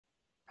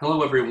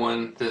Hello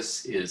everyone,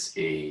 this is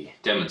a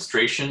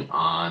demonstration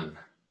on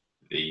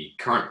the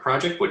current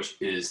project, which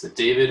is the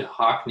David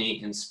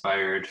Hockney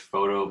inspired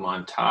photo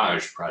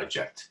montage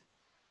project.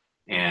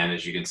 And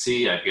as you can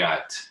see, I've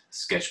got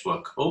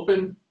Sketchbook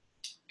open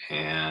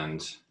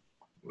and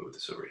move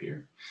this over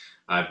here.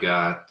 I've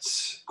got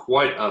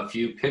quite a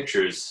few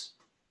pictures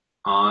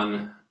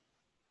on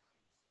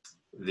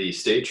the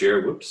stage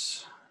here,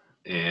 whoops.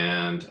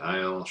 And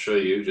I'll show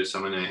you just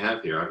how many I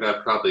have here. I've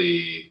got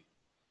probably,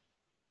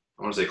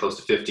 I want to say close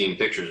to 15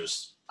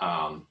 pictures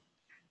that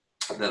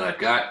I've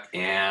got.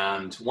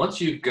 And once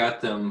you've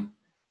got them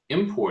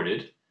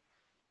imported,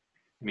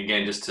 and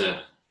again, just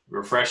to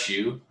refresh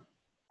you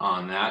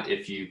on that,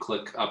 if you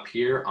click up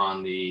here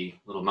on the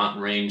little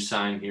mountain range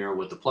sign here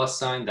with the plus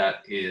sign, that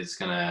is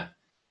gonna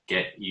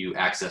get you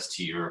access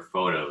to your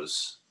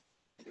photos.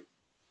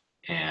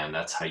 And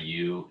that's how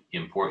you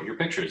import your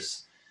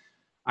pictures.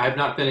 I have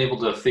not been able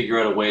to figure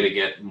out a way to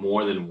get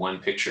more than one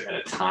picture at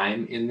a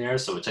time in there,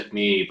 so it took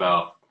me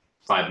about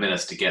 5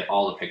 minutes to get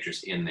all the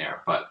pictures in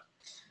there. But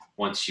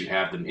once you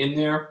have them in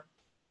there,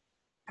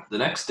 the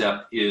next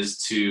step is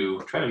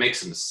to try to make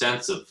some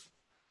sense of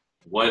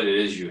what it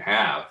is you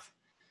have.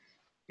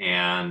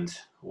 And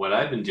what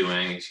I've been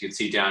doing, as you can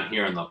see down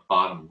here on the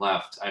bottom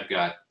left, I've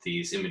got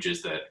these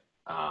images that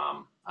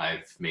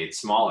I've made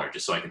smaller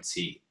just so I can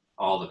see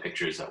all the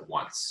pictures at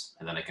once,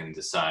 and then I can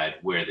decide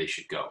where they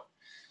should go.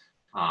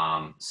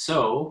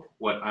 So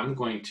what I'm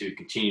going to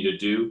continue to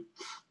do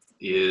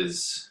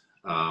is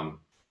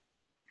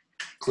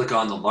click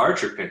on the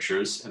larger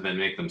pictures and then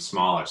make them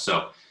smaller.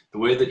 So the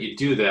way that you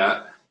do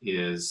that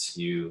is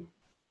you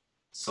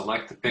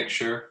select the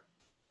picture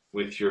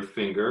with your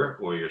finger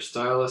or your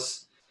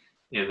stylus,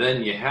 and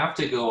then you have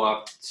to go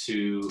up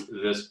to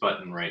this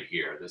button right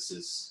here. This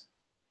is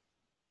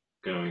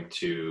going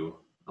to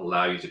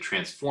allow you to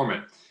transform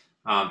it.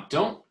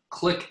 Don't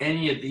click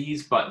any of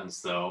these buttons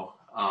though,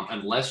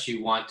 unless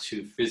you want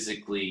to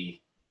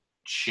physically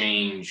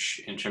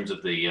change in terms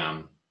of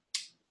the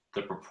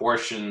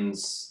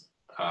proportions.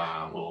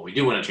 Well, we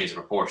do want to change the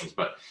proportions,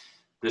 but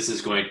this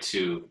is going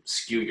to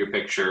skew your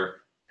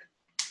picture.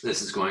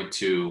 This is going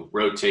to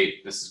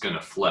rotate. This is going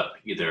to flip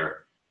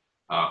either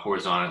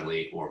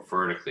horizontally or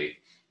vertically.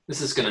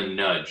 This is going to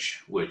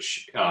nudge,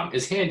 which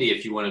is handy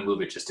if you want to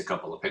move it just a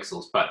couple of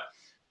pixels, but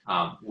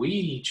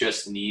we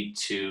just need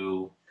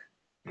to,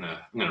 I'm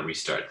going to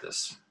restart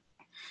this.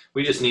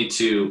 We just need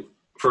to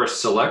first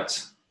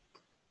select,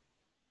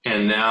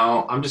 and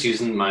now I'm just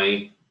using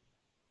my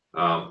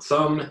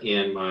thumb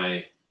and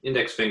my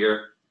index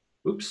finger.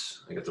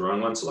 Oops, I got the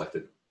wrong one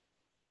selected.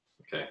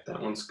 Okay, that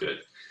one's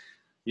good.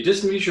 You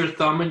just use your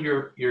thumb and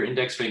your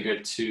index finger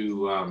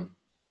to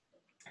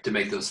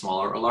make them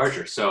smaller or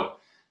larger. So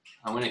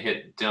I'm going to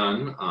hit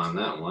done on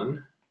that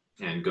one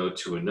and go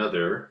to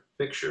another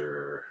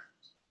picture.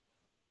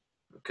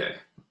 Okay,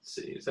 let's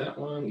see, is that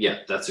one? Yeah,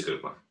 that's a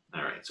good one.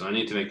 All right, so I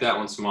need to make that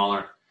one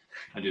smaller.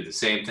 I do the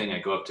same thing. I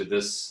go up to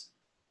this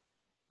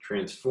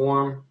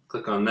transform,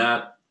 click on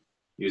that,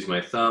 use my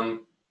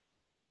thumb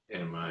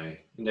and my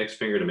index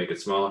finger to make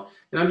it smaller.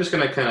 And I'm just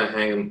gonna kind of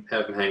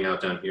have them hang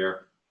out down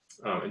here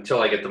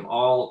until I get them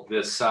all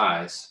this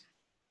size.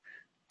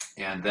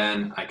 And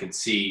then I can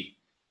see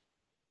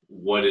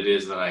what it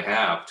is that I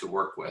have to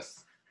work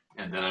with.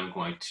 And then I'm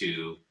going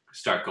to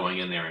start going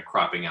in there and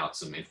cropping out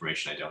some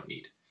information I don't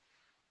need.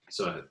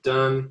 So I hit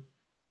done,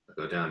 I'll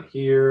go down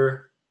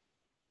here,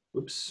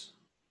 whoops,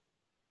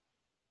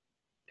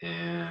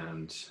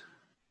 and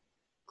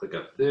click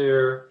up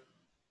there,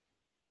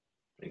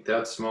 make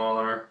that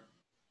smaller.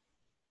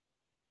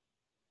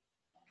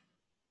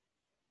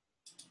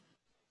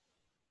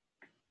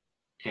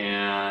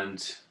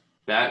 And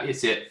that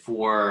is it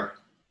for,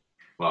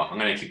 well, I'm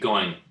gonna keep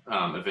going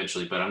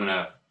eventually, but I'm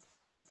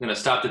gonna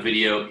stop the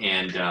video,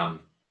 and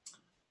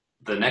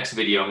the next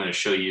video I'm gonna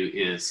show you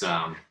is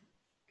going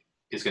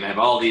to have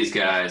all these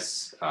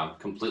guys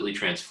completely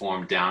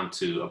transformed down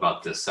to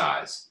about this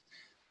size.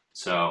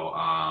 So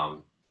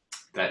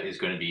that is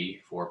going to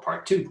be for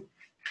part 2.